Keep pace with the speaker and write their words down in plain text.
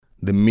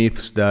the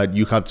myths that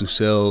you have to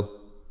sell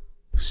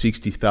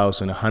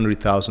 $60,000,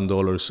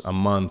 $100,000 a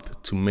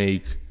month to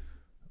make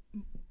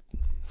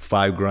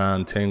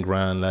 $5,000,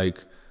 $10,000.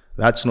 Like,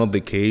 that's not the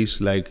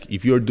case. Like,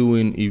 if you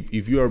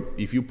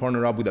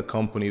partner up with a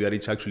company that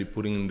it's actually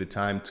putting in the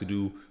time to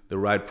do the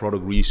right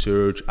product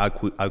research,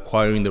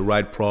 acquiring the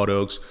right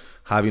products,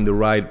 having the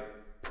right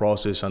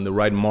process and the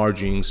right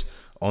margins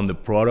on the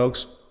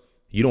products,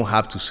 you don't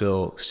have to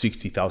sell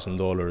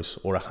 $60,000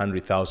 or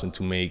 $100,000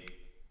 to make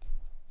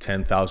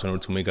 $10,000 or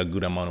to make a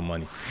good amount of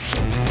money.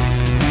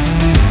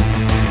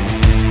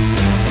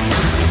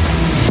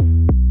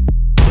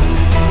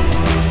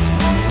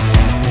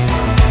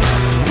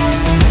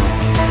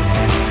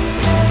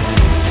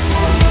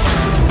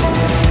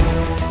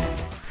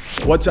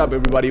 What's up,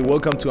 everybody?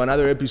 Welcome to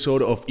another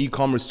episode of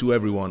E-commerce to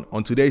Everyone.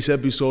 On today's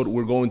episode,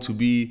 we're going to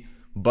be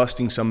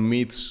busting some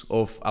myths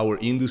of our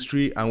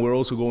industry, and we're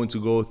also going to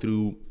go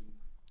through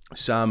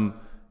some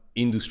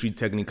industry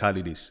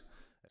technicalities.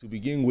 To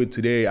begin with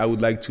today, I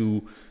would like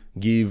to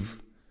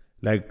give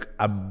like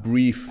a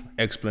brief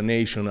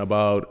explanation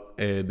about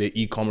the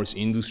e-commerce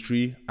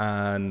industry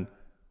and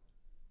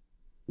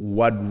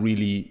what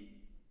really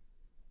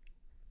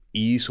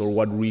is or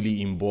what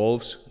really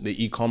involves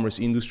the e-commerce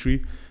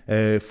industry.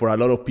 For a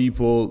lot of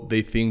people,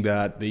 they think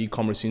that the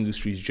e-commerce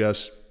industry is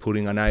just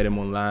putting an item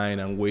online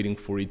and waiting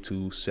for it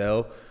to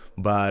sell.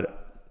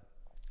 But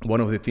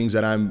one of the things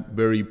that I'm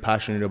very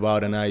passionate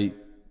about, and I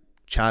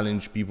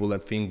challenge people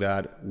that think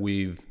that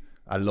with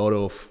a lot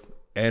of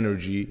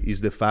energy,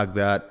 is the fact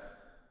that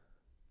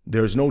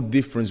there's no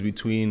difference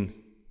between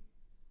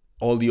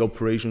all the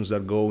operations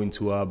that go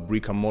into a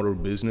brick and mortar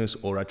business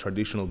or a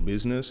traditional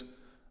business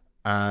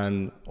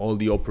and all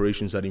the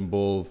operations that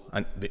involve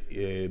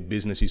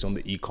businesses on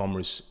the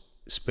e-commerce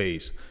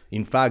space.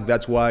 In fact,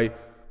 that's why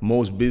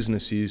most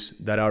businesses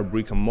that are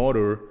brick and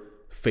mortar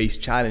face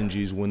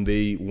challenges when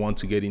they want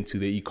to get into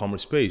the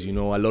e-commerce space. You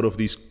know, a lot of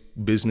these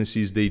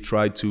businesses, they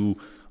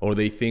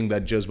think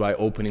that just by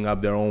opening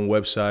up their own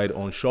website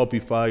on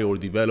Shopify or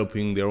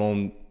developing their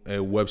own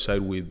website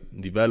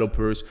with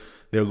developers,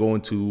 they're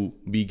going to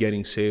be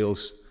getting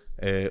sales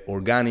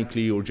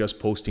organically or just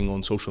posting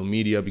on social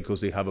media because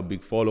they have a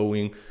big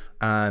following.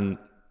 And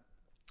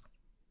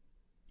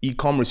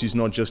e-commerce is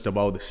not just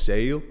about the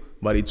sale,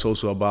 but it's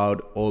also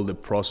about all the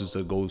process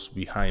that goes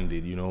behind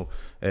it. You know,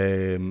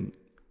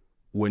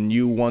 when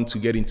you want to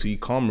get into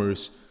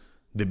e-commerce,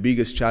 the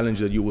biggest challenge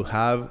that you will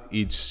have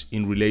is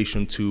in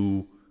relation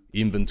to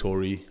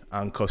inventory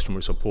and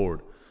customer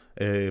support.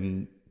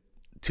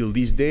 Till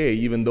this day,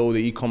 even though the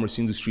e-commerce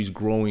industry is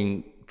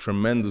growing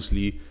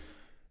tremendously,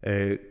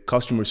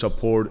 customer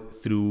support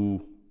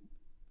through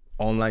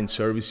online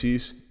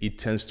services, it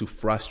tends to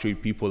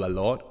frustrate people a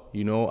lot.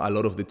 You know, a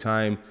lot of the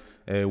time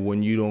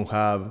when you don't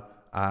have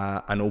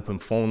an open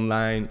phone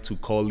line to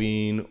call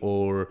in,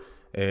 or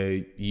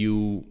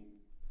you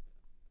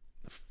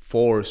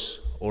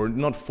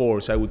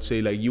I would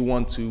say, like, you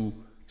want to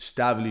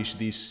establish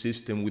this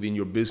system within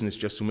your business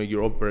just to make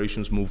your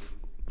operations move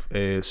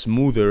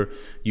smoother,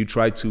 you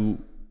try to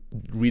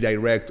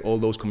redirect all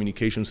those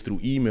communications through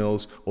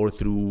emails or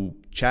through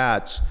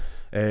chats.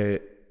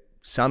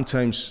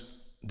 Sometimes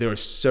there are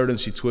certain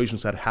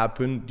situations that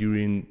happen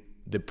during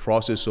the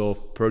process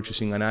of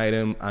purchasing an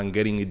item and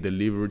getting it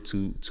delivered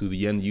to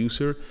the end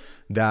user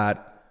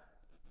that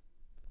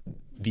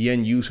the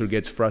end user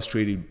gets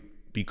frustrated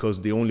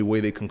because the only way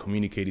they can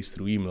communicate is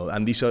through email.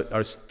 And these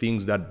are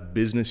things that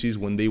businesses,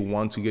 when they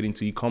want to get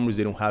into e-commerce,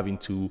 they don't have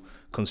into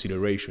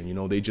consideration. You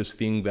know, they just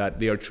think that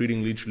they are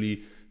treating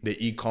literally the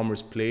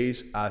e-commerce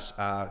place as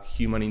a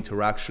human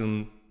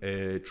interaction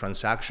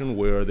transaction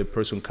where the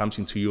person comes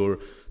into your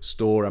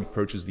store and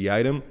purchases the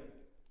item,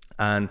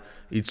 and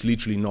it's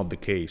literally not the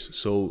case.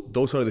 So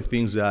those are the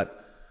things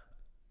that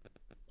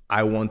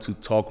I want to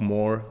talk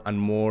more and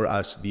more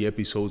as the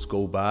episodes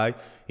go by,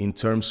 in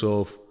terms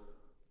of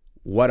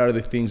what are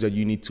the things that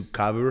you need to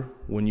cover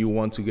when you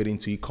want to get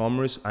into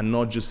e-commerce, and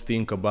not just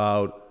think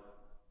about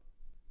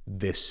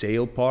the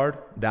sale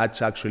part.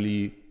 That's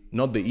actually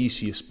not the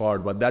easiest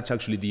part, but that's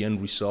actually the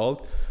end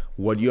result.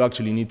 What you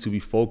actually need to be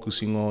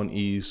focusing on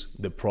is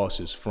the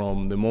process,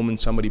 from the moment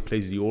somebody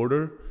places the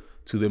order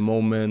to the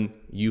moment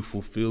you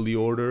fulfill the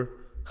order,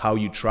 how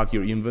you track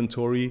your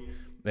inventory.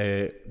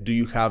 Do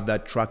you have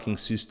that tracking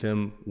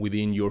system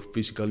within your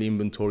physical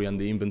inventory and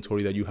the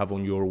inventory that you have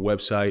on your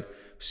website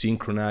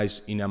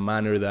synchronized in a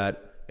manner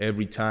that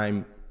every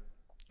time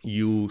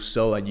you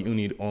sell a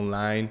unit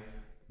online,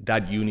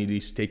 that unit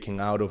is taken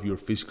out of your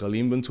physical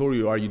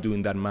inventory, or are you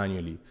doing that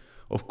manually?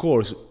 Of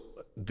course,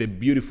 the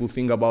beautiful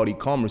thing about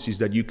e-commerce is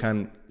that you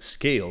can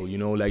scale. You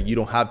know, like, you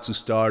don't have to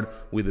start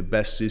with the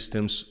best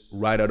systems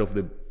right out of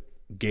the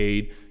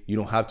gate. You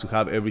don't have to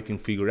have everything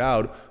figured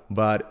out.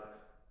 But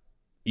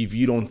if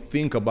you don't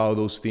think about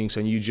those things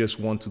and you just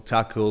want to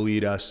tackle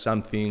it as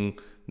something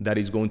that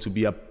is going to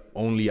be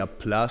only a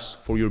plus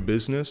for your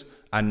business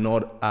and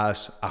not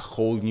as a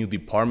whole new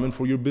department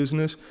for your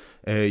business,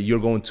 you're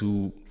going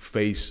to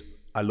face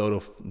a lot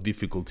of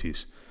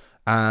difficulties.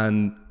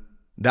 And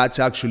that's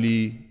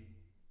actually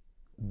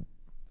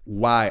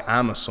why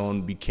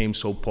Amazon became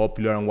so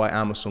popular and why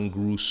Amazon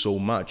grew so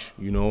much.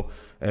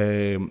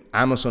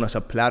 Amazon as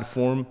a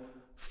platform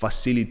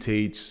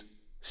facilitates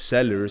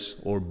sellers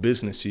or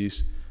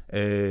businesses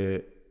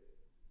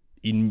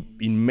in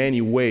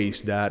many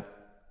ways that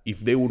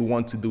if they would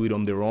want to do it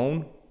on their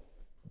own,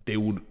 they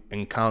would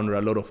encounter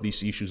a lot of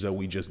these issues that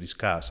we just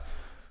discussed.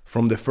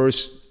 From the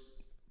first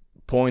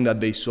point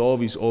that they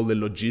solve is all the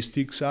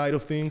logistics side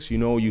of things.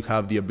 You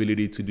have the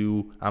ability to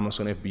do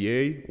Amazon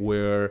FBA,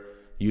 where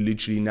you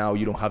literally now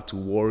you don't have to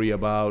worry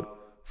about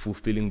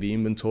fulfilling the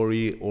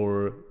inventory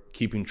or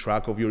keeping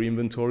track of your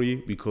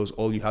inventory, because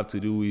all you have to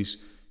do is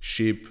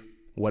ship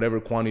whatever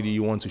quantity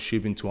you want to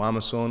ship into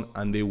Amazon,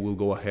 and they will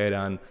go ahead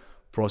and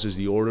process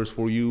the orders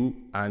for you.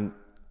 And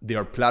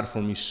their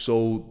platform is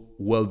so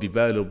well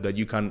developed that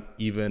you can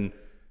even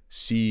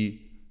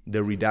see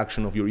the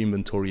reduction of your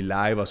inventory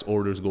live as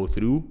orders go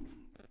through.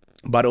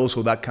 But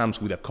also that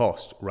comes with a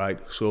cost, right?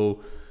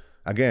 So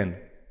again,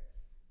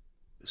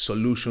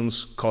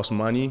 solutions cost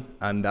money,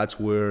 and that's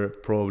where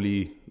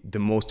probably the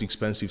most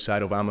expensive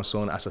side of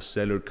Amazon as a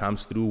seller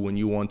comes through. When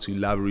you want to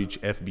leverage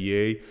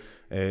FBA,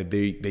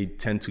 they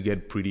tend to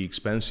get pretty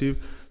expensive.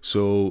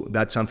 So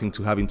that's something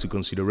to have into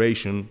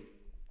consideration.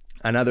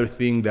 Another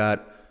thing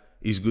that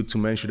is good to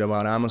mention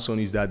about Amazon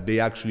is that they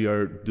actually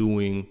are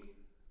doing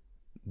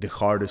the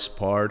hardest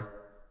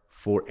part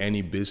for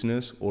any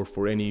business, or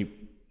for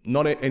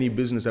not any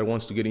business that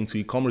wants to get into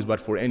e-commerce, but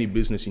for any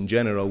business in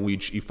general,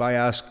 which if I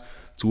ask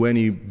to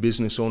any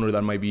business owner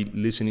that might be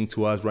listening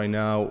to us right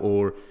now,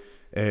 or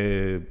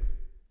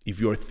if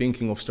you're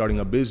thinking of starting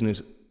a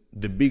business,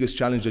 the biggest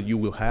challenge that you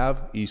will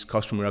have is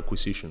customer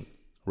acquisition,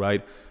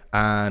 right?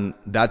 And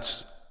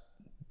that's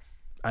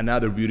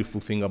another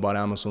beautiful thing about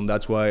Amazon.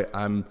 That's why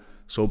I'm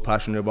so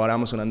passionate about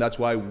Amazon, and that's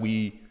why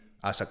we,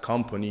 as a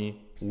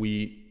company,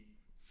 we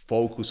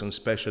focus and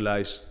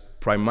specialize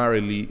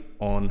primarily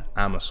on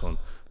Amazon,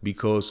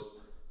 because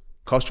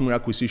customer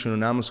acquisition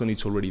on Amazon,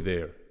 it's already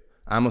there.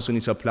 Amazon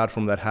is a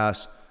platform that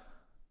has,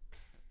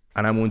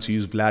 and I'm going to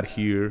use Vlad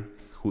here,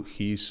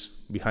 he's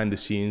behind the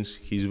scenes,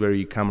 he's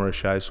very camera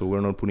shy, so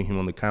we're not putting him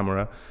on the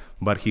camera,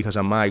 but he has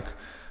a mic.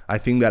 I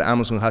think that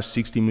Amazon has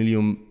 60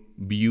 million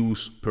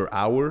views per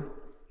hour.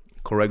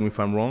 Correct me if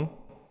I'm wrong.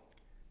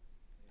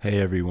 Hey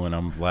everyone,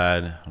 I'm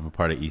Vlad. I'm a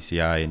part of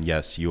ECI, and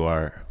yes, you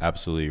are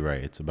absolutely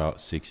right. It's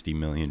about 60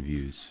 million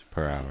views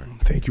per hour.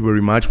 Thank you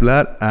very much,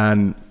 Vlad.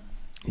 And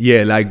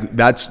yeah, like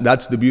that's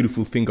the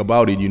beautiful thing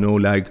about it,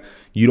 like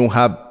you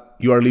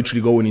are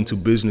literally going into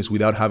business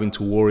without having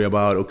to worry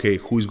about, okay,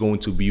 who's going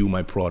to view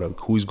my product,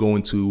 who's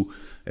going to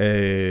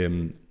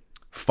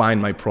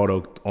find my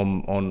product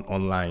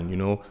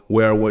online,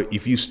 where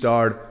if you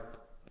start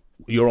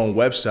your own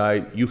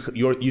website,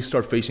 you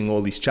start facing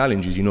all these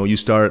challenges. You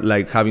start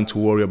like having to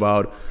worry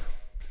about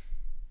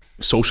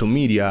social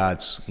media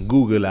ads,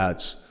 Google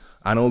ads,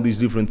 and all these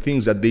different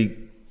things that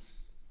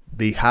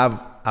they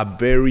have a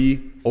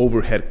very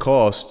overhead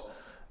cost,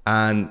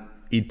 and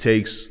it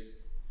takes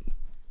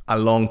a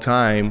long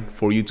time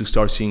for you to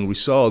start seeing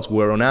results,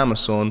 where on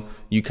Amazon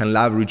you can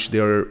leverage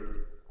their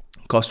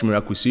customer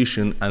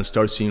acquisition and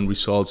start seeing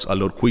results a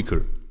lot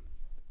quicker.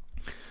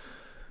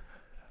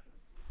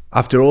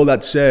 After all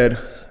that said,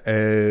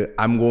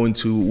 I'm going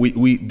to,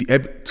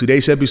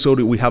 today's episode,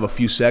 we have a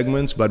few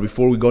segments, but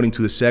before we go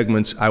into the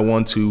segments, I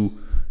want to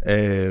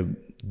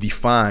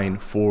define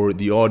for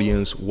the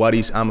audience what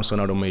is Amazon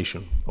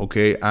automation,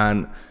 okay?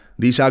 And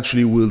this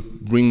actually will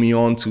bring me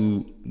on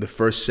to the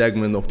first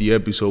segment of the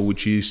episode,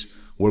 which is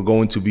we're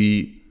going to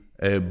be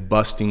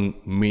busting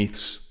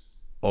myths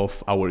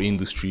of our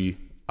industry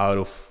out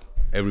of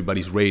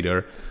everybody's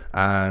radar.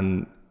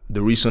 And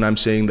the reason I'm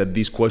saying that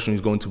this question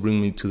is going to bring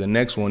me to the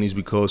next one is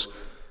because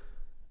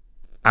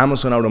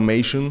Amazon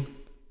automation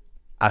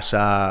as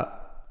a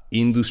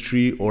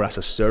industry or as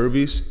a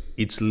service,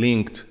 it's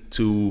linked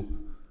to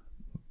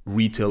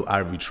retail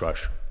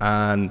arbitrage.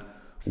 And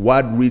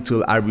what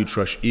retail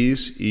arbitrage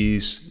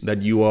is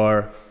that you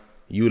are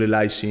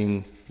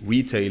utilizing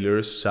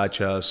retailers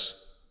such as,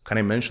 can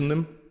I mention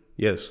them?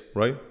 Yes,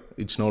 right?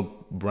 It's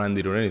not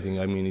branded or anything.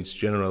 I mean, it's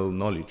general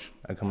knowledge.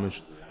 I can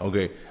mention.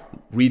 Okay.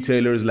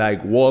 Retailers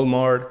like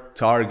Walmart,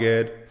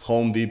 Target,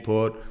 Home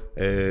Depot,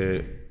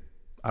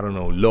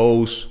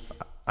 Lowe's,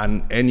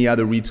 and any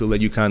other retail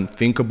that you can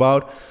think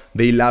about.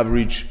 They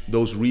leverage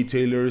those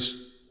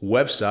retailers'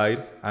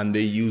 website and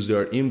they use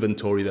their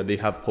inventory that they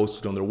have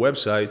posted on their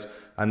website,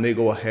 and they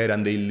go ahead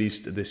and they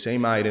list the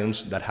same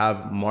items that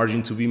have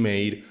margin to be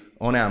made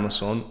on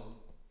Amazon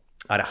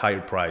at a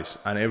higher price.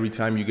 And every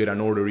time you get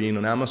an order in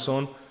on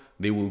Amazon,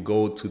 they will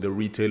go to the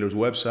retailer's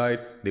website,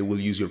 they will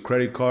use your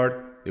credit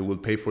card, they will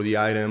pay for the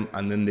item,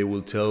 and then they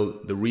will tell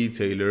the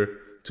retailer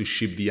to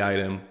ship the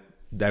item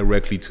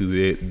directly to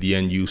the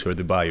end user,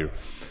 the buyer.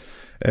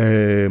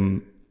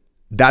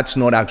 That's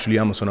not actually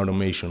Amazon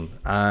automation.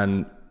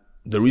 And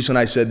the reason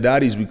I said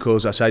that is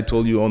because, as I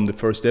told you on the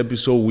first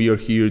episode, we are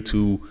here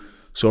to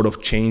sort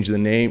of change the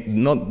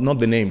name, not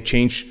the name,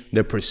 change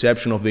the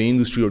perception of the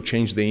industry, or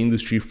change the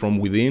industry from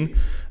within.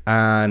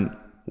 And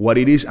what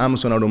it is,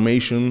 Amazon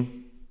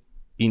automation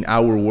in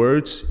our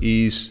words,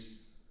 is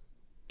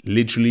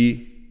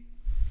literally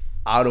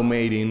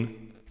automating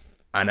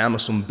an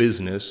Amazon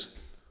business,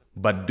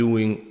 but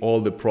doing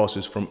all the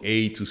process from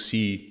A to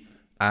C.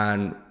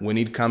 And when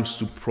it comes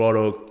to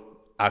product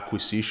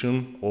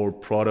acquisition or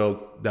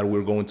product that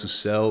we're going to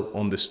sell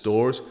on the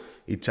stores,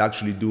 it's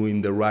actually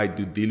doing the right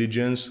due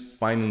diligence,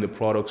 finding the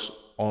products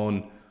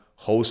on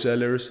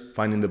wholesalers,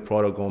 finding the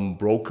product on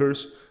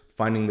brokers,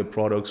 finding the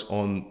products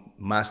on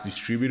mass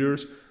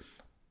distributors,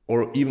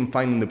 or even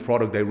finding the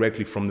product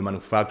directly from the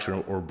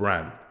manufacturer or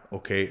brand,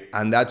 okay?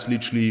 And that's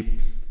literally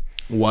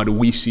what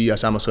we see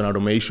as Amazon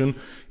automation,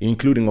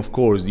 including, of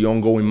course, the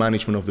ongoing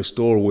management of the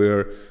store,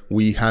 where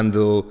we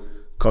handle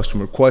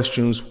customer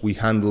questions, we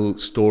handle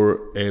store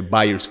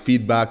buyers'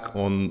 feedback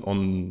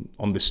on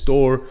the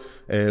store,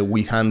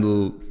 we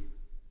handle,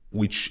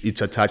 which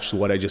it's attached to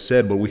what I just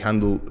said, but we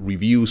handle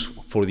reviews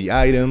for the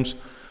items,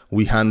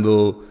 we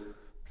handle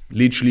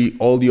literally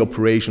all the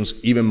operations,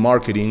 even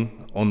marketing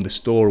on the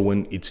store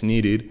when it's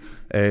needed,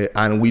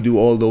 and we do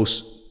all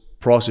those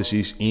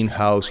processes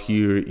in-house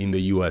here in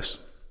the US.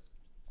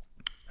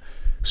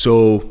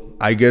 So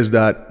I guess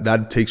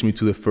that takes me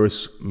to the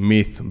first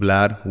myth,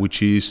 Vlad,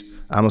 which is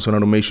Amazon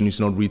automation is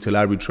not retail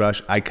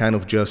arbitrage. I kind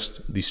of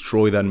just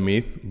destroy that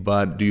myth,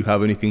 but do you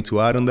have anything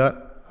to add on that?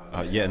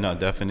 Yeah, no,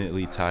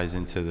 definitely ties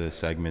into the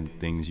segment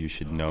things you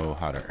should know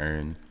how to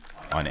earn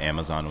on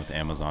Amazon with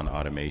Amazon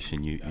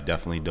automation. You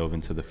definitely dove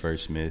into the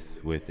first myth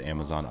with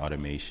Amazon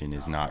automation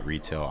is not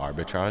retail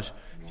arbitrage.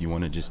 If you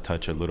want to just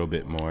touch a little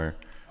bit more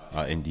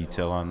in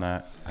detail on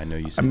that, I know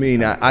you said. I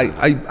mean,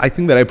 I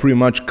think that I pretty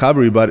much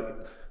covered it, but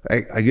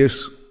I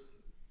guess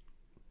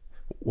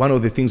one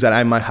of the things that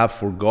I might have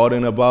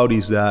forgotten about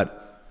is that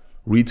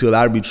retail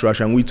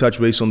arbitrage, and we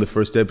touched base on the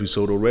first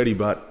episode already,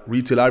 but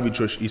retail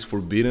arbitrage is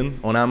forbidden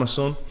on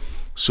Amazon.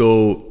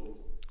 So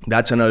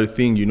that's another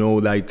thing,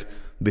 like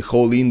the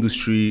whole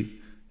industry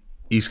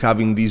is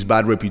having this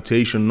bad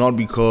reputation, not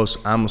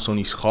because Amazon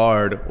is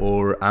hard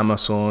or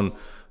Amazon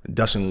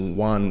doesn't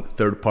want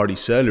third-party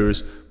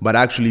sellers, but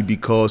actually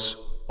because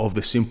of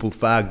the simple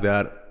fact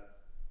that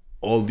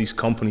all these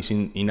companies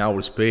in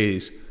our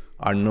space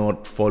are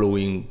not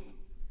following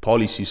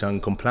policies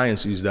and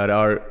compliances that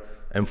are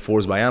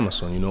enforced by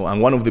Amazon,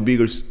 And one of the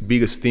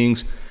biggest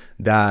things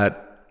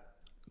that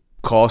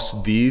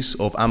caused this,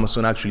 of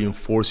Amazon actually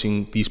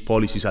enforcing these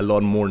policies a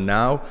lot more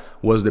now,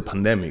 was the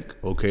pandemic,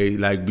 okay?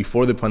 Like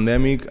before the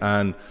pandemic,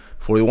 and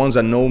for the ones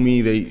that know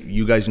me,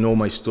 you guys know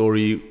my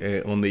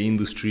story on the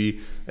industry.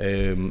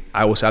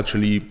 I was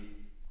actually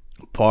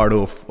part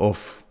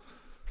of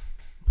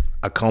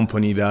a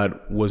company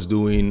that was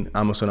doing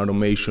Amazon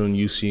automation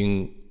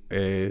using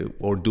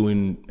or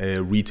doing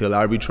retail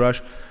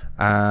arbitrage.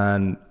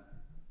 And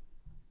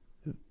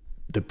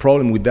the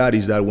problem with that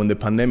is that when the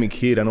pandemic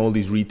hit and all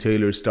these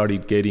retailers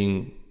started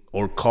getting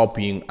or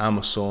copying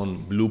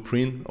Amazon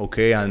blueprint,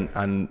 okay,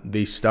 and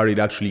they started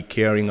actually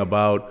caring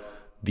about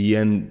the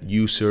end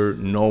user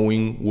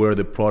knowing where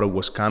the product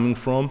was coming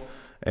from,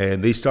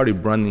 they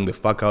started branding the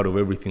fuck out of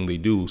everything they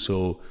do.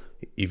 So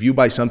if you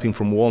buy something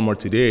from Walmart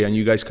today, and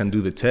you guys can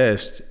do the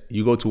test,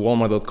 you go to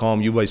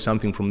walmart.com, you buy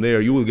something from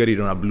there, you will get it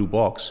on a blue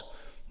box,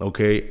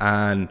 okay?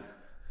 And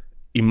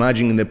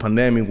imagine in the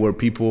pandemic where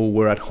people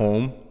were at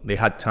home, they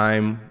had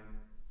time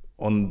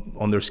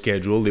on their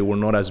schedule, they were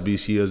not as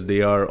busy as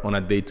they are on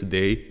a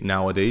day-to-day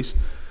nowadays.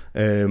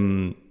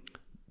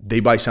 They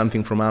buy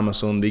something from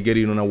Amazon, they get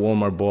it on a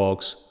Walmart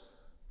box.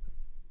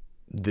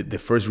 The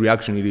first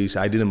reaction is,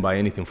 I didn't buy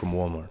anything from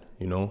Walmart,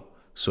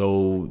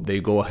 So they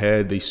go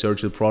ahead, they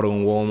search the product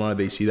on Walmart,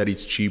 they see that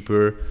it's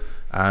cheaper,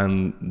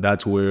 and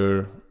that's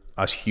where,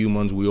 as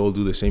humans, we all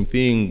do the same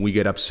thing. We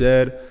get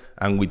upset,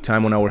 and with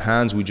time on our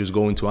hands, we just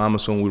go into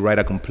Amazon, we write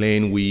a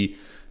complaint, we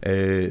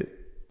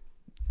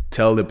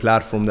tell the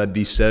platform that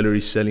this seller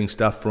is selling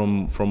stuff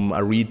from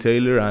a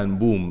retailer, and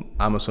boom,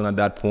 Amazon at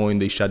that point,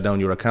 they shut down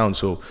your account.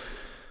 So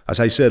as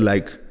I said,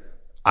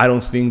 I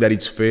don't think that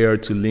it's fair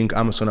to link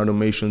Amazon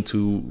automation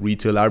to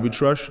retail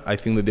arbitrage. I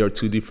think that there are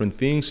two different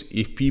things.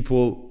 If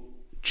people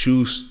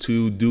choose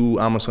to do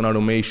Amazon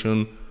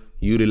automation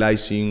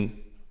utilizing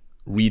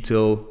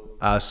retailers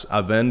as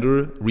a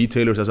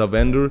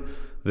vendor,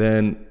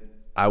 then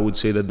I would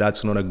say that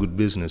that's not a good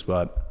business.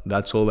 But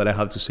that's all that I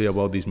have to say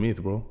about this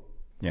myth, bro.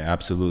 Yeah,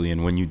 absolutely.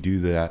 And when you do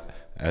that,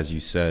 as you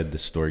said, the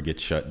store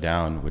gets shut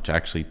down, which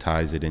actually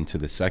ties it into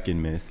the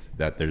second myth,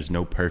 that there's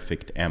no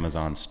perfect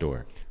Amazon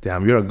store.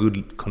 Damn, you're a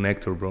good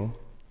connector, bro.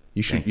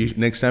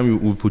 Next time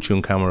we'll put you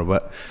on camera.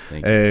 But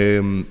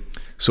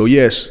so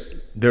yes,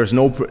 there's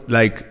no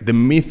the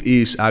myth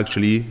is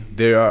actually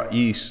there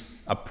is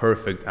a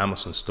perfect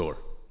Amazon store.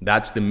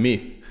 That's the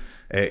myth.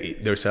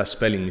 There's a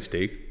spelling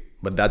mistake,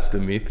 but that's the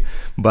myth.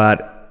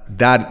 But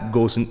that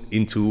goes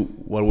into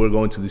what we're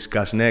going to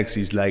discuss next.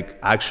 Is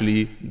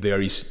actually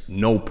there is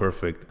no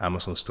perfect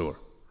Amazon store.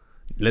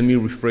 Let me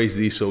rephrase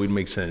this so it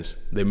makes sense.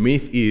 The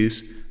myth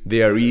is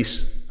there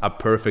is a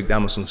perfect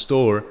Amazon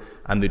store,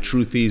 and the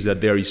truth is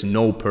that there is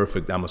no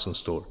perfect Amazon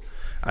store.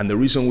 And the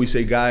reason we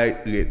say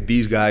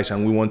these guys,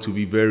 and we want to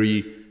be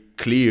very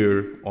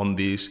clear on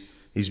this,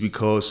 is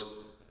because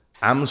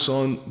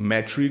Amazon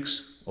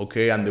metrics,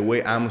 okay, and the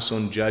way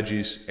Amazon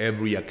judges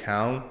every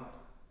account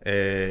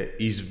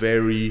is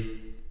very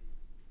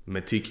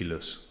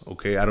meticulous,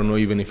 okay? I don't know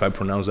even if I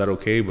pronounce that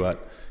okay,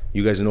 but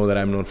you guys know that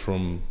I'm not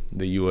from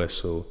the US,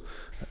 so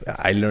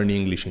I learned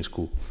English in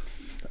school.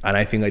 And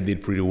I think I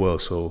did pretty well,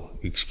 so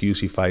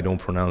excuse if I don't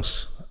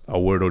pronounce a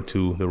word or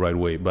two the right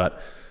way.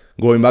 But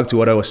going back to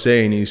what I was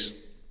saying is,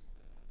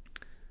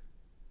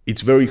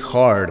 it's very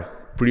hard,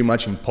 pretty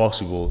much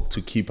impossible,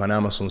 to keep an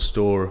Amazon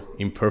store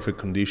in perfect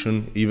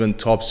condition. Even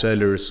top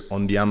sellers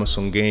on the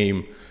Amazon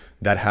game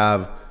that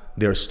have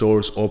their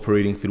stores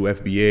operating through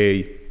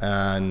FBA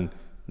and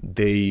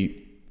they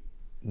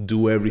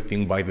do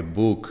everything by the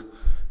book,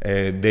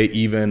 they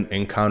even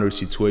encounter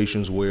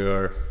situations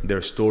where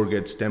their store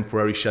gets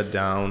temporarily shut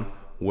down,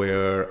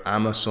 where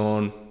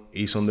Amazon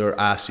is on their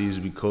asses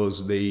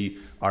because they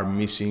are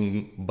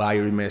missing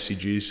buyer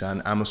messages,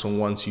 and Amazon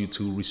wants you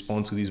to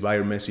respond to these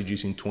buyer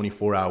messages in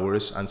 24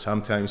 hours. And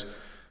sometimes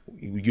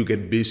you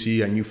get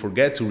busy and you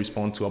forget to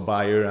respond to a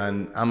buyer,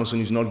 and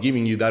Amazon is not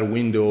giving you that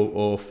window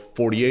of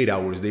 48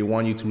 hours. They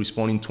want you to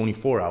respond in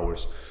 24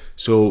 hours.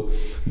 So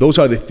those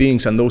are the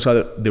things, and those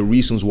are the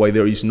reasons why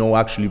there is no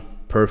actually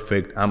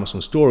perfect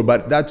Amazon store.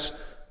 But that's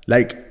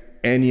like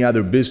any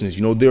other business.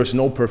 You know, there's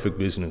no perfect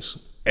business.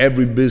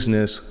 Every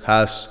business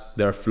has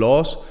their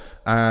flaws,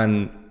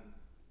 and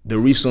the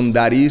reason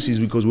that is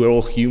because we're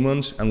all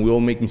humans and we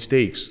all make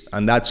mistakes,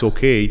 and that's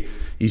okay.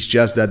 It's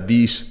just that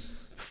this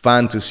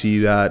fantasy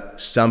that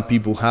some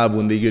people have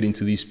when they get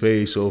into this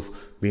space of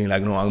being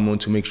like, no, I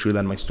want to make sure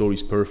that my store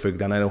is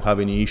perfect and I don't have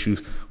any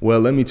issues. Well,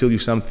 let me tell you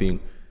something.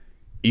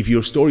 If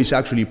your store is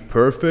actually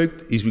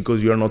perfect, it's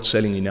because you are not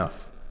selling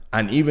enough.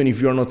 And even if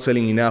you're not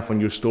selling enough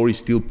and your store is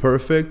still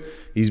perfect,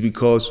 it's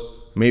because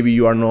maybe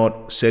you are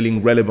not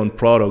selling relevant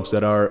products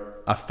that are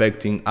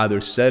affecting other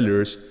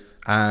sellers.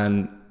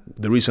 And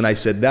the reason I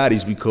said that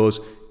is because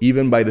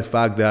even by the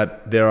fact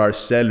that there are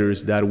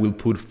sellers that will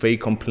put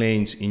fake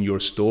complaints in your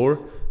store,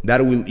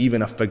 that will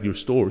even affect your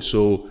store.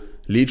 So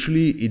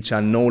literally, it's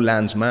a no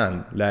lands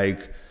man.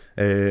 Like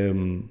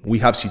we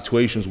have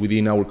situations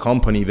within our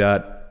company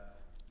that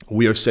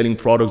we are selling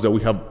products that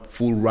we have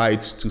full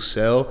rights to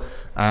sell,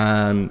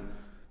 and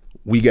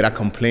we get a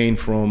complaint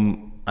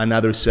from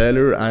another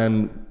seller,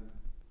 and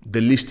the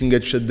listing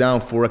gets shut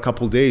down for a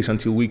couple of days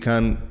until we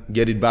can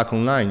get it back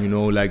online. You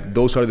know, like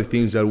those are the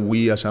things that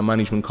we as a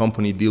management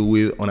company deal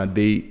with on a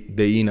day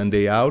in and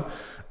day out.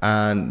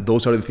 And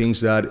those are the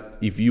things that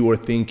if you are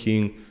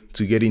thinking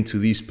to get into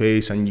this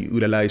space and you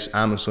utilize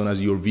Amazon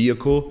as your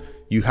vehicle,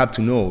 you have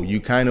to know you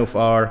kind of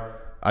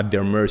are at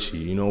their mercy.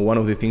 You know, one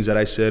of the things that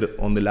I said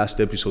on the last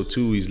episode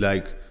too is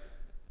like,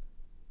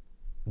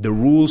 the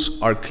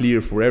rules are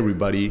clear for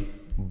everybody,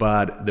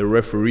 but the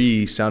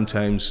referee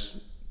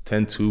sometimes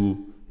tend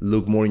to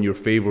look more in your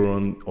favor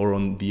or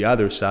on the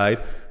other side,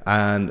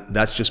 and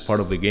that's just part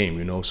of the game,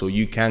 you know. So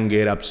you can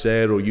get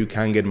upset, or you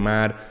can get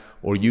mad,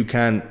 or you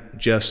can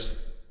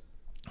just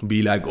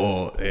be like,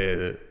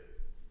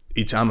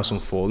 it's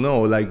Amazon's fault. No,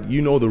 like,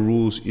 you know the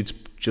rules, it's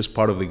just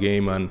part of the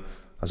game. And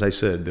as I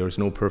said, there's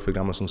no perfect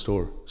Amazon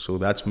store. So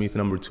that's myth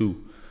number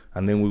 2.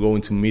 And then we go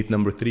into myth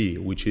number 3,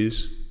 which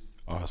is?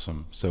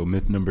 Awesome. So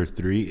myth number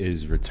 3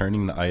 is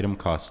returning the item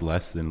costs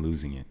less than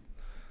losing it.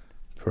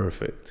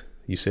 Perfect.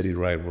 You said it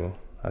right, bro.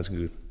 That's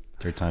good.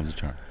 Third time's a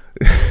charm.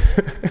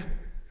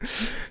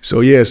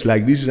 So yes,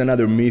 like this is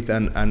another myth,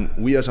 and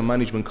we as a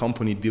management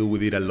company deal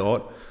with it a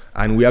lot.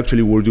 And we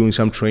actually were doing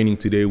some training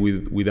today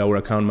with our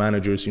account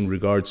managers in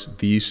regards to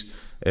this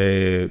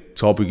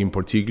topic in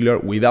particular,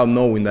 without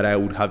knowing that I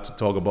would have to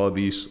talk about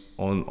this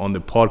on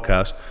the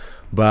podcast.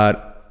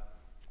 But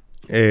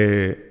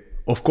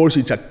of course,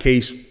 it's a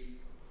case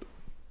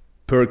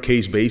per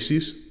case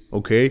basis,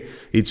 okay?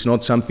 It's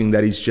not something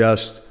that is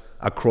just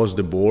across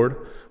the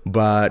board,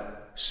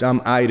 but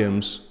some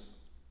items,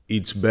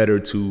 it's better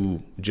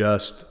to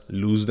just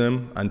lose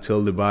them and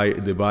tell the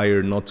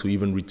buyer not to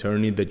even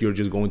return it, that you're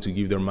just going to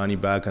give their money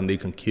back and they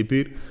can keep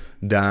it,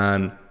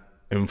 than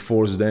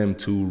enforce them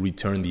to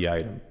return the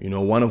item. You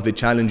know, one of the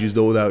challenges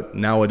though that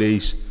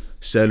nowadays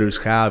sellers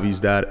have is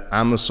that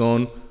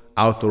Amazon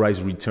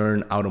authorizes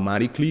return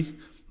automatically,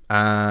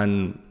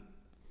 and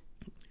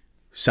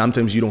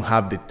sometimes you don't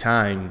have the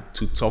time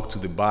to talk to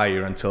the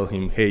buyer and tell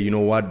him, hey, you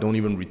know what, don't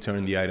even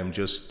return the item,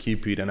 just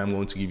keep it and I'm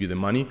going to give you the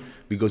money.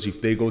 Because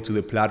if they go to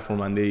the platform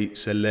and they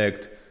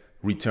select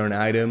return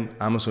item,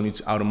 Amazon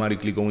is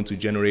automatically going to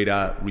generate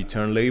a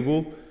return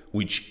label,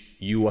 which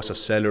you as a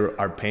seller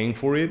are paying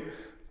for it,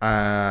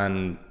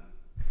 and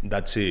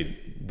that's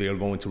it. They are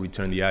going to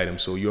return the item.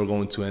 So you're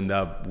going to end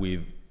up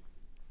with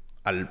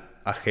a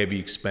heavy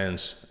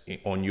expense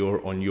on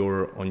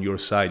your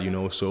side, you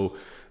know. So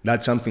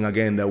that's something,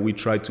 again, that we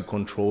try to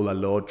control a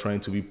lot,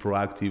 trying to be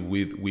proactive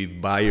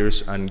with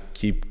buyers and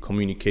keep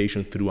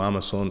communication through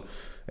Amazon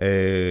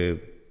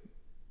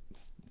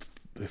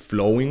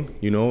flowing,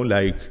 you know,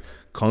 like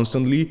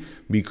constantly,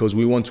 because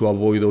we want to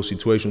avoid those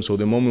situations. So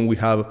the moment we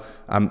have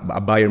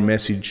a buyer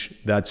message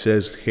that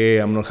says, hey,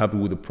 I'm not happy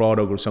with the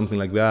product or something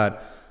like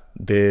that,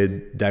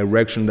 the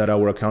direction that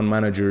our account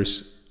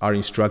managers are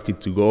instructed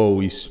to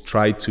go is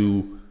try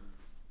to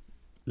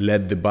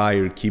let the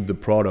buyer keep the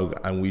product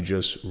and we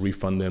just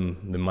refund them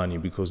the money,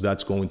 because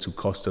that's going to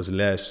cost us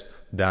less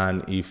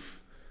than if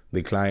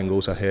the client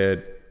goes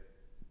ahead,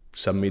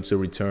 submits a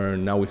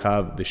return. Now we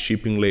have the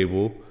shipping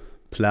label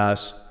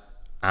plus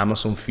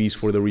Amazon fees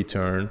for the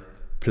return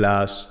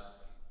plus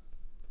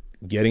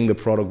getting the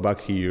product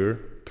back here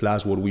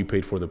plus what we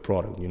paid for the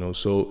product, you know.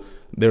 So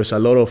there's a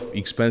lot of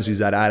expenses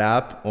that add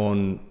up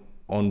on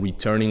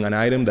returning an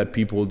item that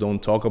people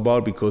don't talk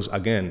about, because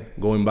again,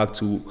 going back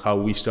to how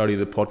we started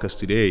the podcast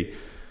today,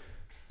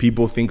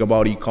 people think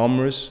about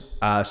e-commerce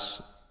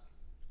as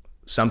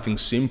something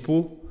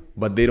simple,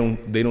 but they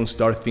don't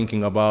start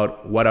thinking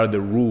about what are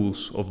the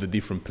rules of the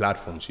different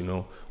platforms, you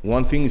know.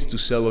 One thing is to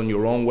sell on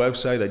your own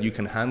website, that you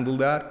can handle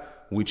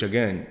that, which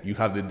again, you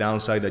have the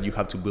downside that you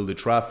have to build the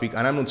traffic.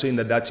 And I'm not saying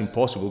that that's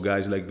impossible,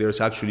 guys. Like,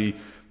 there's actually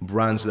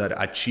brands that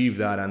achieve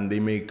that and they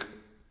make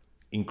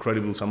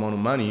incredible amount of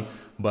money,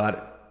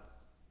 but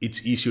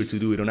it's easier to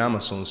do it on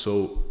Amazon.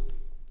 So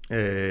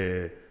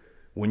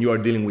when you are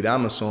dealing with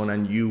Amazon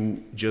and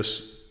you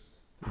just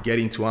get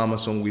into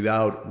Amazon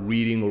without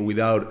reading or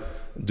without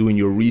doing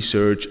your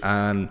research,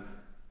 and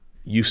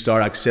you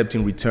start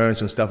accepting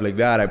returns and stuff like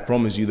that, I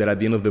promise you that at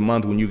the end of the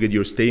month, when you get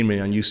your statement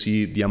and you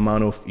see the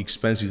amount of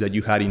expenses that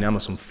you had in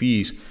Amazon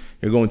fees,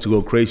 you're going to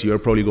go crazy. You're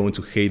probably going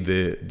to hate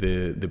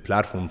the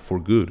platform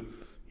for good,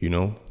 you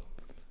know?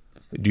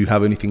 Do you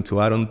have anything to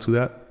add on to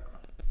that?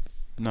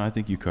 No, I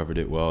think you covered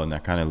it well, and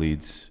that kind of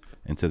leads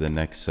into the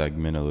next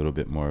segment, a little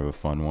bit more of a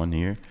fun one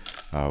here,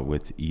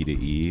 with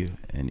E2E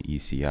and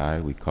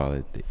ECI. We call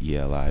it the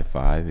ELI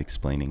 5,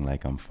 explaining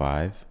like I'm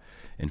 5.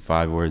 In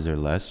 5 words or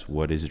less,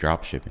 what is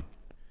drop shipping?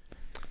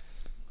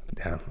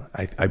 Damn,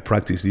 I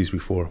practiced this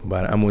before,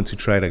 but I'm going to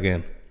try it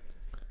again.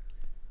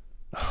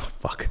 Oh,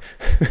 fuck.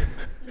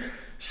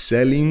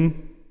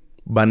 Selling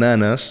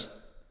bananas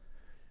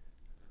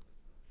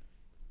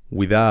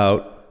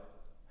without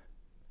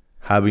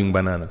having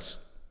bananas.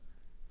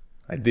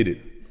 I did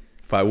it.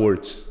 5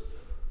 words.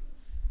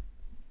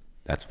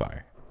 That's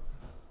fire.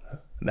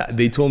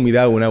 They told me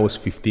that when I was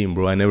 15,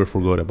 bro. I never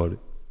forgot about it.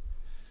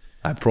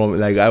 I promise.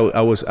 Like,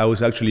 I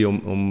was actually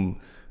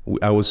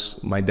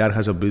my dad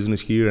has a business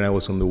here, and I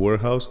was on the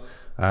warehouse,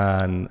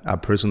 and a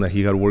person that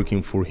he had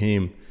working for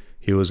him,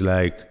 he was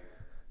like,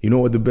 you know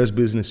what the best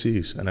business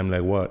is? And I'm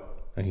like, what?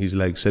 And he's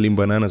like, selling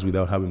bananas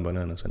without having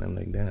bananas. And I'm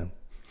like, damn,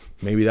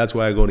 maybe that's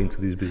why I got into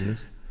this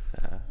business.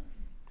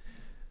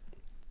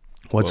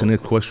 What's the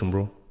next question,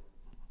 bro?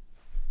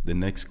 The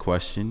next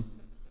question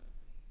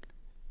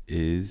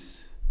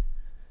is,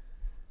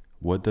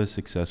 what does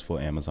successful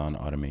Amazon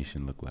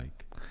automation look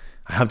like?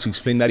 I have to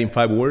explain that in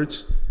 5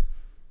 words?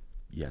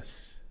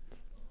 Yes.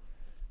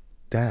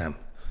 Damn.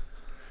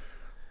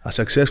 A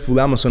successful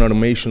Amazon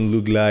automation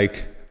look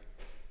like...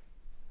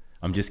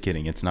 I'm just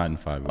kidding. It's not in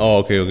 5 words. Oh,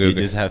 okay. You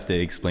just have to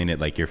explain it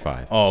like you're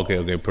 5. Oh,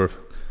 okay,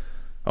 perfect.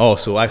 Oh,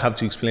 so I have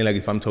to explain like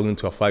if I'm talking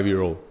to a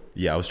 5-year-old.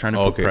 Yeah, I was trying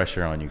to put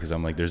pressure on you because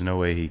I'm like, there's no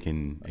way he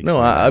can explain.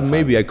 No,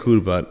 maybe I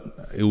could,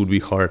 but it would be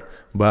hard.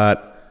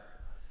 But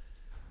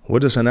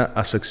what does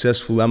a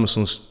successful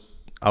Amazon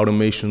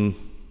automation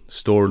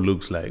store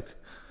looks like?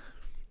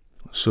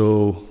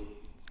 So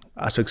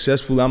a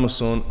successful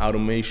Amazon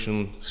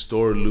automation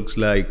store looks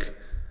like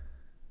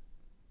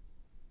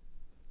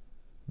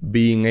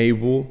being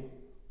able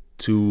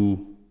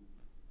to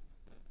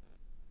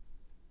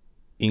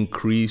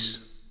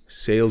increase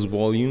sales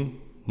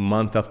volume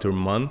month after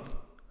month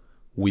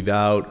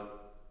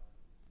without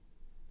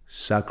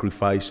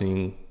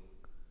sacrificing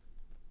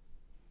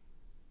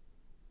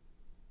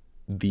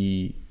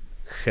the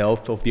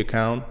health of the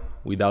account,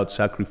 without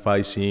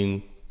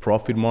sacrificing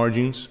profit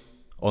margins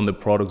on the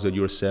products that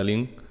you're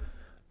selling,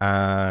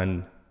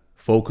 and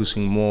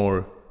focusing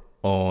more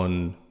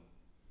on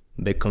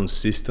the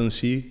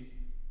consistency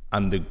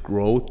and the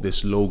growth, the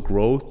slow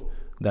growth,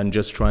 than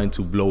just trying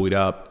to blow it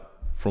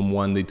up from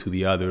one day to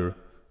the other,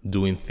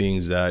 doing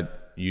things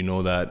that you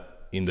know that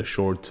in the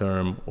short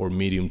term or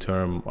medium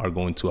term are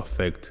going to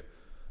affect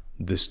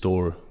the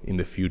store in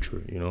the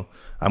future, you know.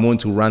 I'm going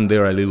to run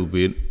there a little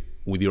bit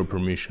with your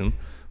permission,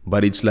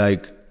 but it's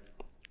like,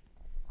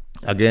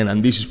 again,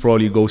 and this is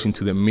probably goes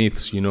into the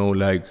myths, you know,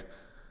 like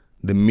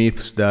the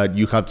myths that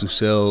you have to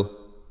sell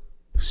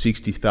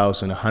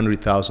 $60,000,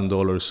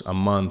 $100,000 a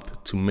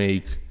month to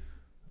make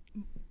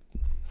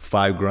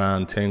 $5,000,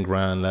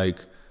 $10,000. Like,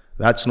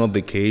 that's not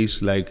the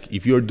case. Like,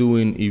 if you're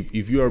doing,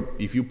 if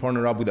you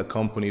partner up with a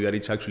company that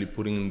it's actually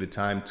putting in the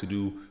time to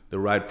do the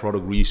right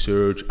product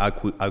research,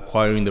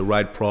 acquiring the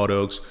right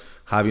products,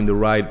 having the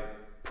right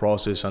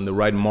process and the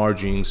right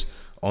margins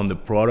on the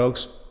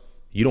products,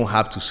 you don't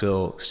have to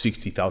sell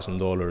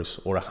 $60,000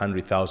 or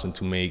 $100,000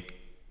 to make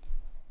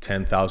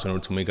 $10,000 or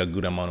to make a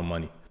good amount of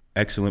money.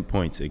 Excellent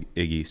points,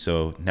 Iggy.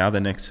 So now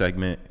the next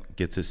segment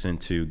gets us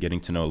into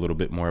getting to know a little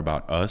bit more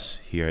about us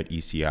here at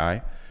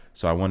ECI.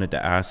 So I wanted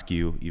to ask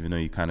you, even though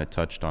you kind of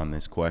touched on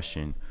this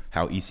question,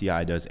 how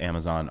ECI does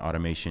Amazon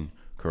automation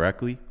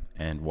correctly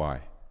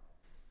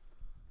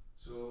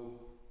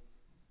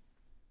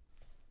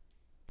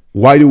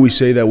Why do we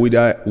say that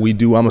we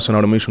do Amazon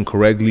automation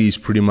correctly? Is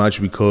pretty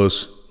much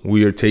because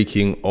we are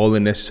taking all the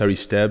necessary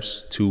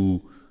steps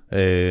to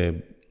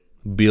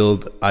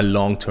build a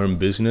long-term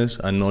business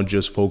and not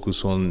just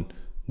focus on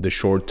the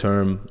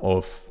short-term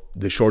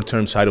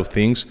side of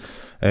things.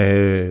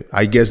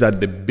 I guess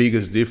that the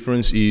biggest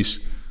difference is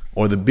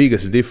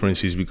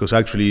because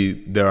actually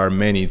there are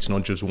many, it's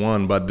not just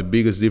one, but the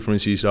biggest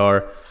differences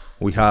are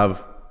we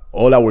have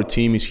all our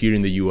team is here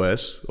in the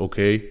US,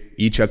 okay?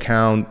 Each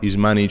account is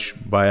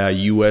managed by a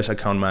US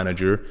account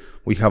manager.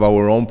 We have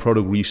our own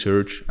product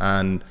research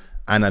and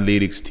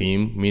analytics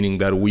team, meaning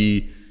that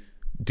we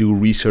do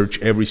research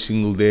every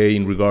single day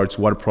in regards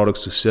to what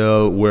products to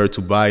sell, where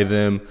to buy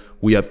them.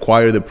 We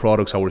acquire the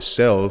products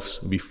ourselves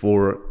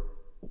before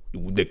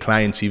the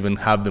clients even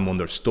have them on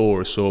their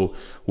store. So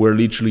we're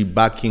literally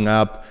backing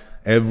up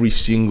every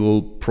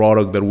single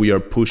product that we are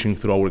pushing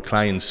through our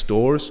client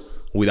stores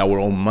with our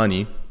own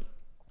money.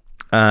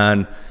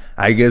 And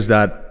I guess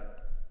that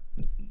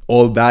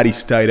all that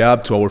is tied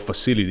up to our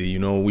facility. You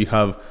know, we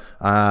have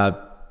a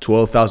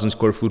 12,000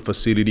 square foot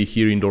facility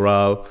here in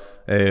Doral.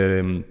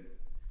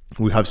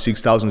 We have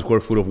 6,000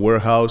 square foot of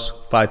warehouse,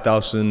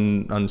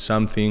 5,000 and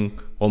something,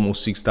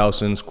 almost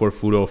 6,000 square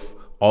foot of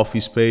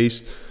office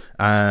space.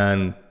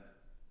 And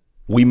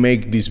we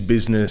make this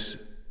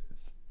business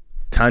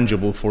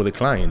tangible for the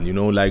client. You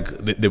know, like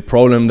the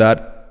problem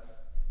that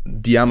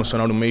the Amazon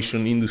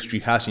automation industry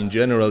has in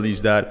general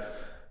is that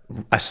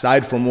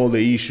aside from all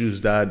the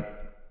issues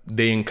that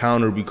they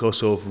encounter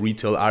because of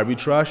retail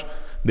arbitrage,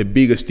 the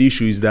biggest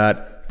issue is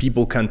that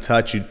people can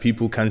touch it,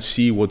 people can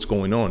see what's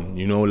going on.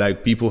 You know,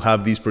 like people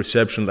have this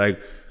perception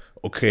like,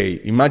 okay,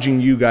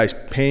 imagine you guys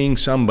paying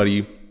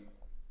somebody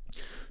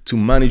to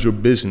manage your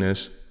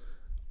business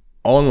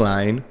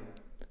online.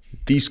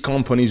 These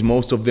companies,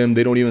 most of them,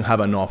 they don't even have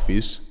an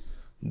office.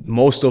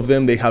 Most of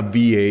them, they have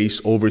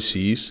VAs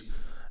overseas.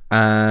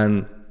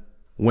 And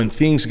when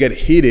things get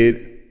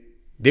heated,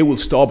 they will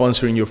stop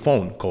answering your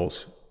phone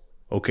calls,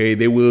 okay?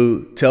 They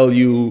will tell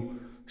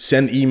you,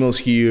 send emails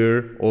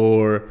here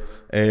or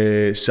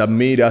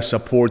submit a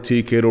support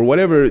ticket or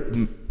whatever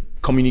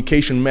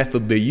communication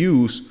method they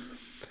use.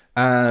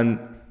 And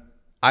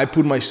I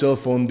put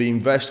myself on the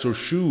investor's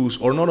shoes,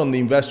 or not on the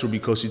investor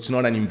because it's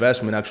not an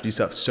investment, actually it's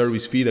a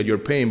service fee that you're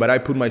paying, but I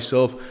put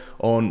myself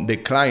on the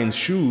client's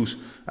shoes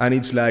and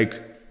it's like,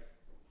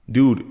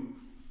 dude,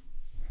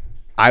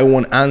 I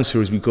want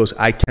answers because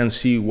I can't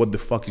see what the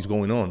fuck is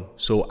going on.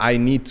 So I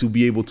need to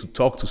be able to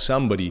talk to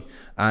somebody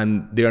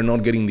and they are not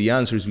getting the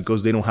answers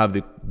because they don't have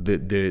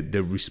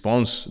the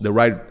response,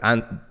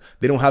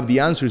 they don't have the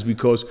answers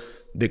because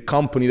the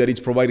company that is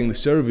providing the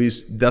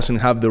service doesn't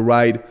have the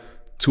right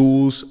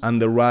tools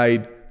and the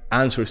right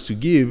answers to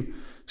give.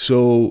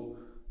 So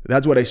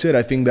that's what I said.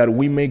 I think that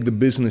we make the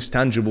business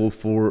tangible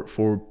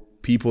for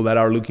people that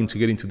are looking to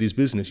get into this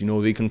business. You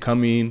know, they can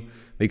come in,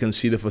 they can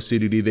see the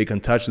facility, they can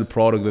touch the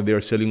product that they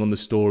are selling on the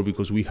store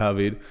because we have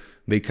it.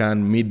 They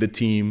can meet the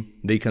team,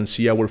 they can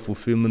see our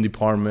fulfillment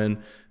department,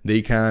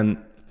 they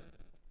can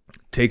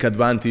take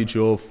advantage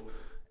of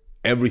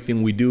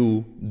everything we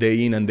do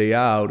day in and day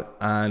out.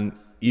 And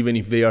even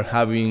if they are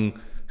having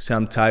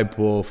some type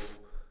of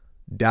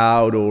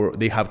doubt or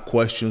they have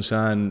questions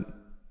and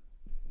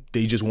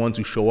they just want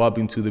to show up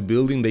into the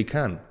building, they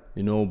can.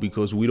 You know,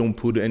 because we don't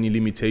put any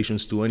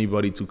limitations to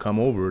anybody to come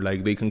over.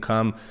 Like they can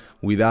come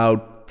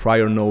without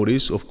prior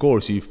notice. Of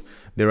course, if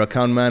their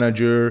account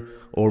manager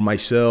or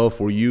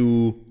myself or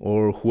you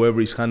or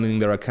whoever is handling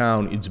their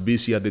account, it's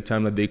busy at the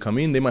time that they come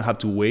in, they might have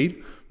to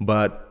wait,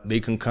 but they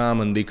can come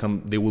and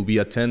they will be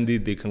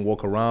attended, they can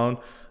walk around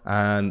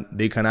and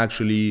they can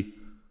actually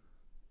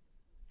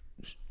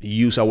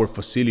use our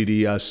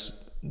facility as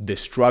the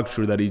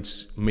structure that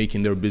it's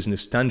making their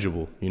business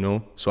tangible, you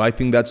know? So I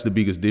think that's the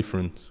biggest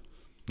difference.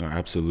 No,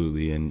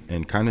 absolutely.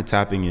 And kind of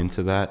tapping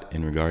into that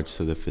in regards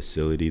to the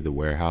facility, the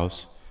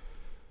warehouse,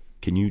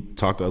 can you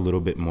talk a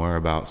little bit more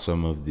about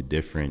some of the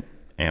different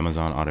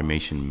Amazon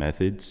automation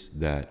methods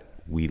that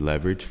we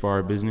leverage for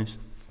our business?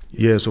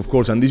 Yes, of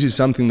course. And this is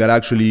something that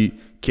actually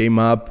came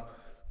up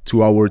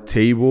to our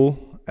table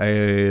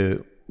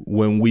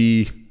when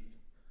we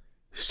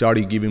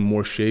started giving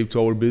more shape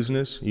to our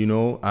business, you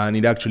know, and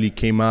it actually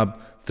came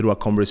up through a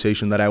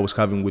conversation that I was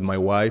having with my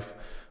wife.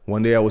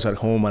 One day I was at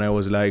home and I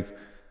was like,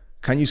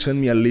 can you send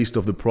me a list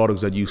of the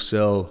products that you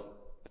sell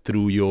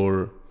through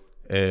your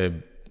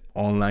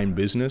online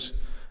business?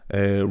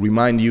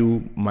 Remind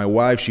you, my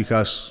wife, she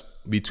has,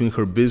 between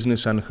her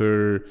business and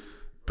her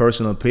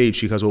personal page,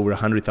 she has over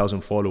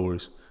 100,000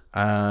 followers.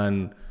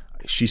 And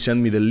she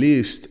sent me the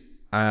list,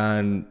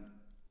 and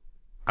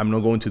I'm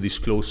not going to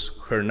disclose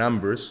her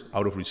numbers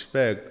out of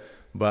respect,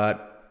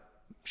 but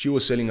she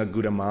was selling a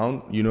good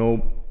amount, you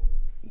know,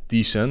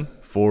 decent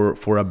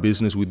for a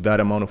business with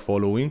that amount of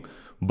following.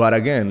 But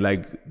again,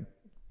 like,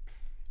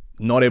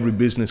 not every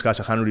business has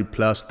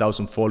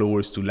 100,000+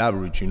 followers to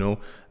leverage, you know,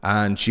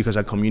 and she has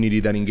a community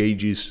that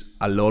engages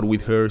a lot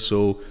with her,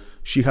 so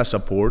she has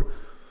support.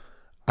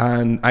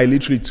 And I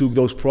literally took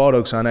those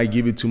products and I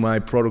give it to my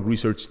product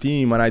research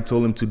team and I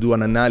told them to do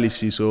an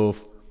analysis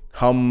of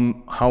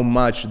how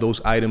much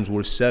those items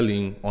were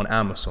selling on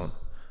Amazon.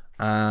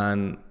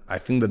 And I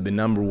think that the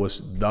number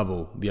was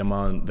double the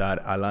amount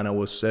that Alana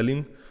was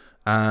selling.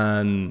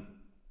 And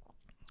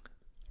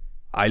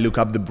I look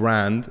up the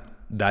brand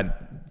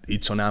that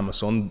it's on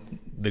Amazon,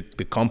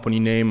 the company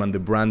name and the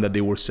brand that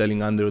they were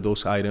selling under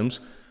those items,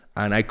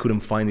 and I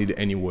couldn't find it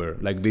anywhere.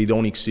 Like, they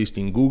don't exist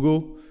in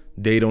Google,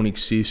 they don't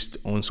exist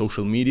on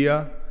social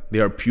media, they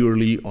are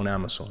purely on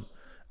Amazon.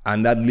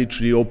 And that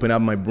literally opened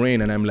up my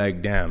brain, and I'm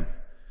like, damn,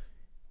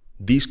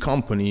 this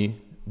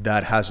company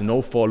that has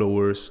no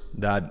followers,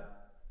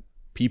 that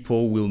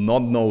people will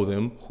not know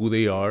them, who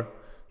they are,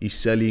 is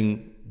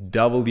selling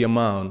double the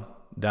amount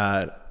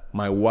that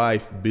my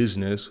wife's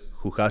business,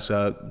 who has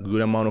a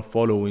good amount of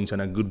followings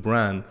and a good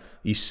brand,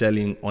 is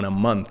selling on a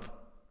month.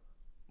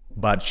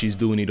 But she's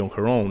doing it on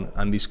her own.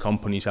 And this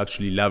company is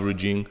actually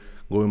leveraging,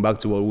 going back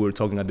to what we were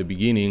talking at the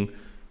beginning,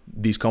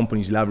 this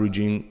company is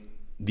leveraging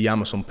the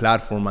Amazon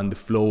platform and the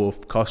flow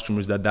of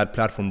customers that that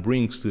platform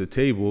brings to the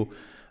table.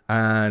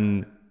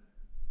 And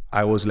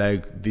I was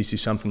like, this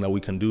is something that we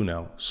can do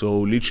now. So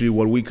literally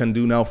what we can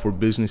do now for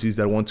businesses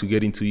that want to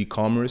get into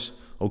e-commerce,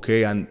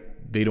 okay, and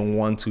they don't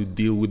want to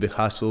deal with the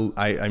hassle.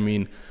 I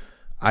mean,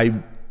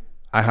 I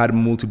had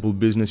multiple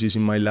businesses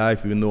in my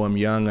life. Even though I'm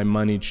young, I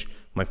manage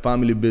my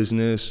family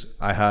business.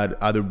 I had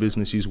other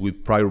businesses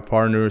with prior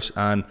partners.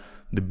 And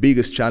the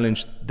biggest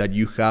challenge that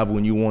you have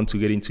when you want to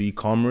get into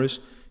e-commerce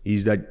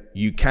is that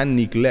you can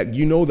neglect,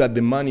 you know that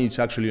the money is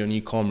actually on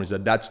e-commerce,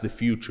 that's the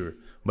future,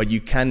 but you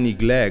can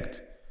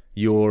neglect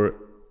your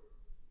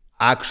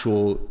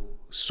actual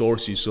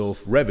sources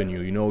of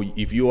revenue. You know,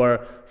 if you are,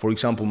 for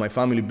example, my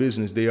family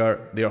business, they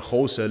are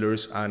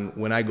wholesalers, and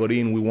when I got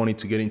in, we wanted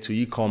to get into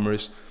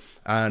e-commerce,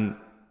 and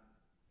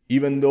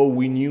even though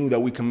we knew that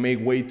we can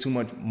make way too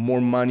much more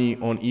money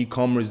on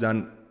e-commerce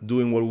than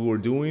doing what we were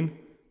doing,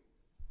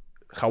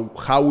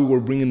 how we were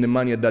bringing the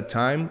money at that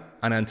time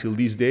and until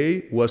this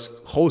day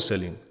was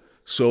wholesaling.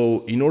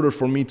 So in order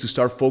for me to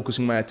start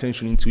focusing my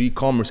attention into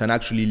e-commerce and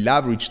actually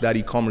leverage that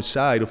e-commerce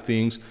side of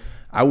things,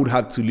 I would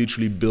have to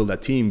literally build a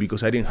team,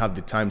 because I didn't have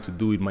the time to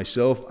do it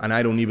myself. And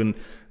I don't even,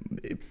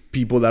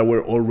 people that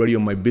were already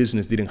on my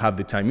business didn't have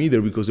the time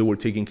either, because they were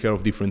taking care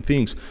of different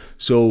things.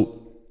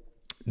 So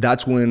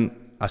that's when,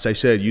 as I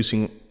said,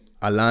 using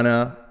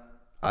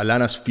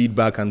Alana's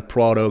feedback and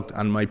product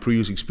and my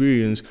previous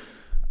experience,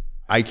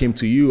 I came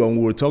to you and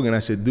we were talking. I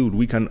said, dude,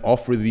 we can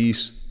offer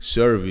this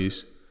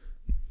service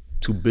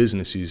to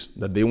businesses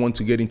that they want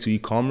to get into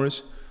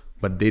e-commerce,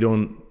 but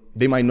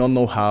they might not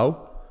know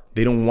how.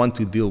 They don't want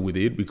to deal with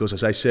it, because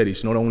as I said,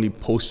 it's not only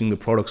posting the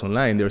products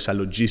online, there's a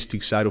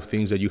logistics side of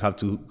things that you have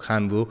to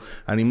handle.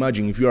 And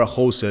imagine if you're a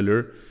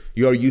wholesaler,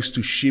 you are used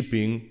to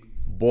shipping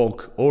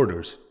bulk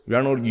orders. You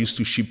are not used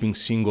to shipping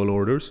single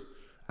orders.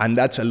 And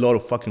that's a lot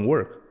of fucking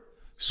work.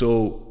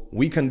 So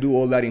we can do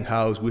all that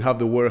in-house. We have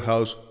the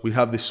warehouse, we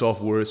have the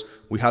softwares,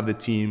 we have the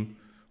team.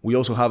 We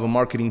also have a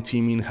marketing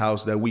team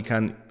in-house that we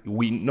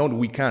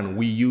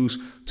use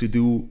to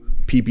do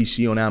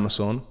PPC on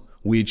Amazon,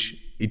 which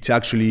it's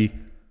actually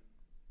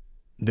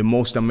the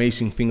most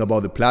amazing thing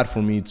about the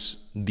platform. It's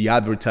the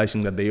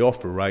advertising that they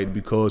offer, right?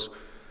 Because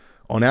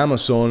on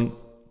Amazon,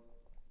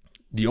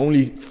 the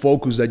only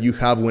focus that you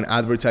have when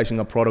advertising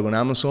a product on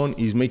Amazon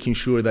is making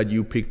sure that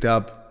you picked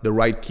up the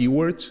right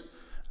keywords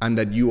and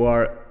that you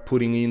are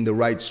putting in the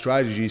right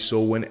strategy.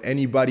 So when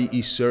anybody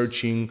is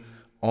searching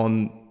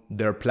on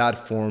their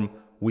platform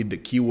with the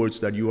keywords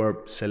that you are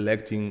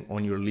selecting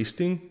on your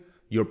listing,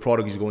 your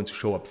product is going to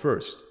show up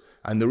first.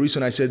 And the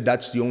reason I said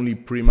that's the only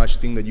pretty much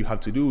thing that you have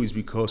to do is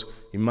because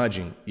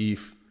imagine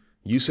if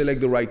you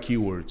select the right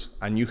keywords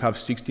and you have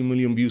 60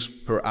 million views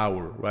per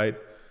hour, right?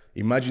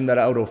 Imagine that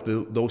out of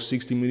those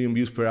 60 million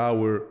views per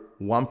hour,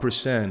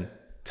 1%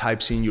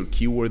 types in your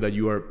keyword that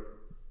you are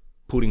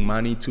putting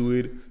money to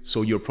it,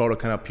 so your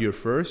product can appear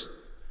first.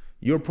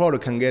 Your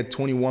product can get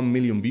 21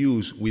 million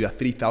views with a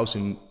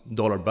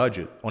 $3,000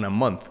 budget on a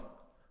month.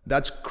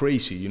 That's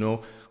crazy, you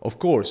know. Of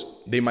course,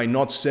 they might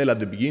not sell at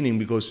the beginning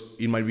because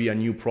it might be a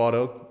new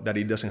product that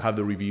it doesn't have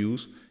the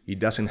reviews, it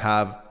doesn't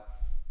have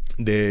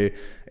the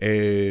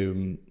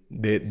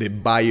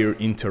buyer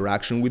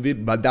interaction with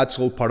it, but that's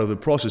all part of the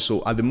process.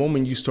 So at the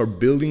moment you start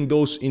building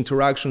those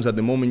interactions, at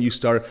the moment you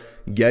start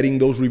getting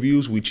those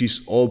reviews, which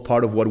is all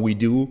part of what we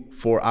do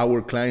for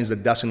our clients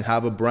that doesn't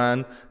have a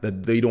brand,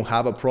 that they don't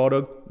have a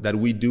product, that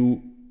we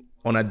do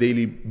on a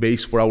daily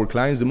basis for our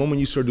clients. The moment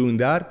you start doing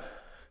that,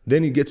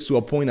 then it gets to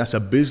a point as a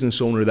business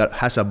owner that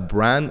has a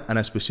brand and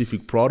a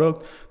specific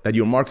product that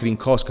your marketing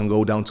costs can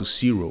go down to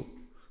zero,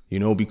 you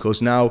know,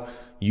 because now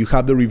you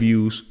have the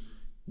reviews,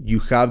 you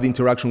have the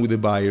interaction with the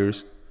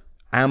buyers.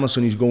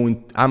 Amazon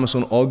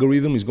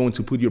algorithm is going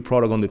to put your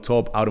product on the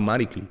top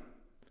automatically.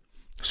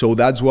 So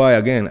that's why,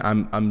 again,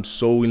 I'm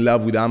so in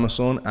love with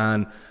Amazon,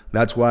 and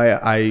that's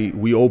why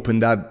we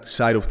opened that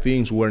side of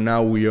things where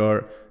now we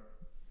are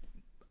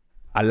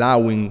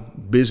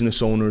allowing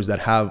business owners that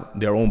have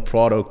their own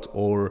product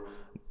or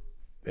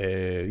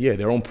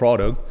their own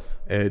product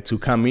to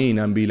come in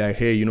and be like,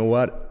 hey, you know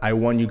what? I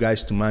want you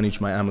guys to manage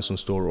my Amazon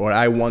store, or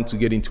I want to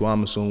get into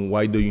Amazon.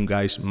 Why don't you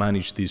guys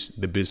manage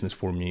the business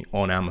for me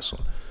on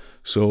Amazon?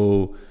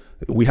 So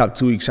we have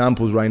 2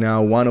 examples right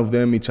now. One of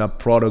them, it's a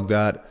product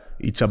that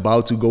it's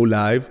about to go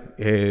live.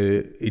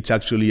 It's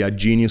actually a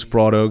genius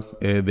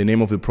product. The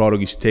name of the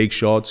product is Take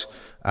Shots.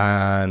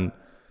 And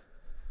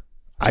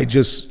I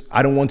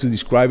don't want to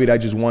describe it. I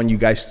just want you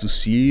guys to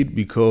see it,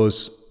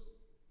 because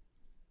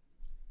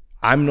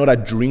I'm not a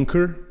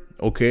drinker,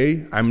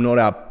 okay? I'm not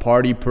a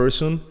party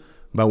person.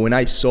 But when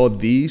I saw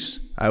this,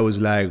 I was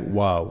like,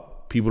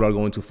 wow, people are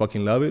going to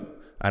fucking love it.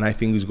 And I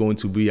think it's going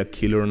to be a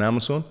killer on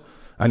Amazon.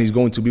 And it's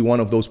going to be one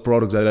of those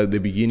products that at the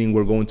beginning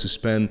we're going to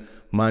spend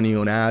money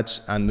on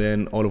ads, and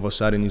then all of a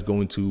sudden it's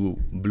going to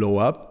blow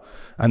up.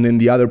 And then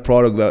the other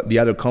product, the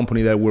other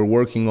company that we're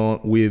working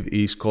on with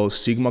is called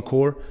Sigma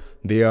Core.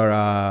 They are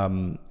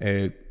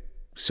a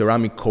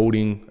ceramic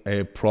coating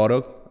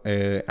product,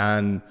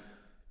 and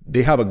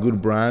they have a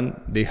good brand.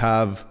 They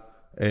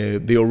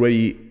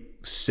already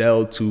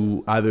sell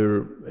to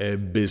other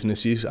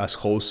businesses as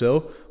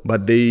wholesale,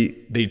 but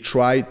they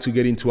tried to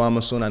get into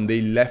Amazon and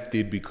they left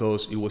it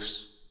because it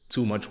was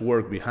too much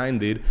work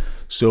behind it.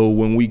 So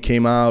when we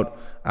came out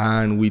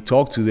and we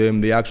talked to them,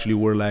 they actually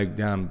were like,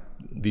 damn,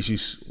 this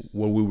is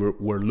what we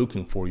were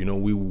looking for. You know,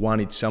 we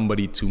wanted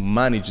somebody to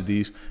manage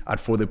this, and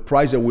for the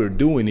price that we're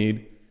doing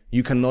it,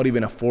 you cannot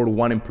even afford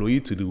 1 employee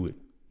to do it,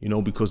 you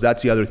know, because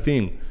that's the other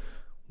thing.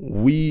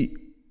 We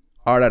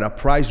are at a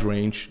price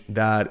range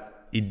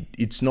that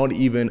it's not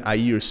even a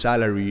year's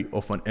salary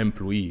of an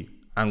employee.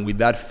 And with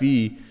that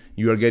fee,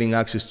 you are getting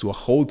access to a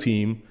whole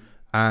team,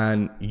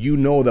 and you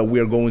know that we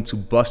are going to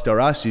bust our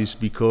asses,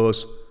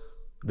 because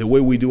the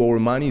way we do our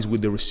money is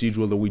with the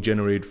residual that we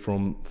generate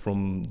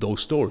from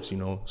those stores, you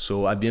know.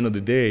 So at the end of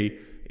the day,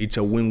 it's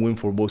a win-win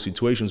for both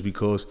situations,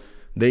 because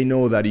they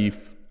know that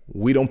if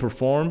we don't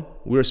perform,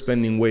 we're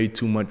spending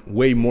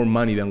way more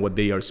money than what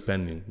they are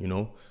spending, you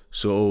know.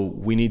 So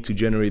we need to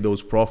generate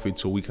those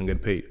profits so we can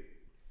get paid.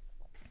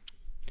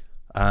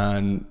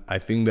 And I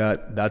think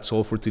that's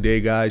all for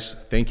today, guys.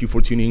 Thank you for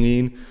tuning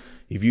in.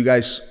 If you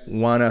guys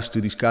want us to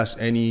discuss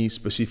any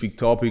specific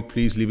topic,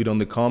 please leave it on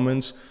the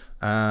comments.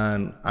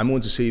 And I'm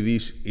going to say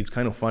this, it's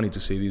kind of funny to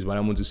say this, but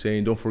I'm going to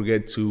say, don't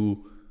forget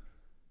to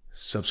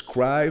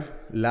subscribe,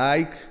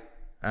 like,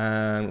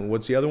 and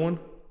what's the other one?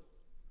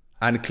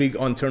 And click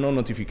on turn on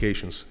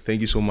notifications. Thank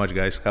you so much,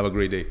 guys. Have a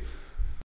great day.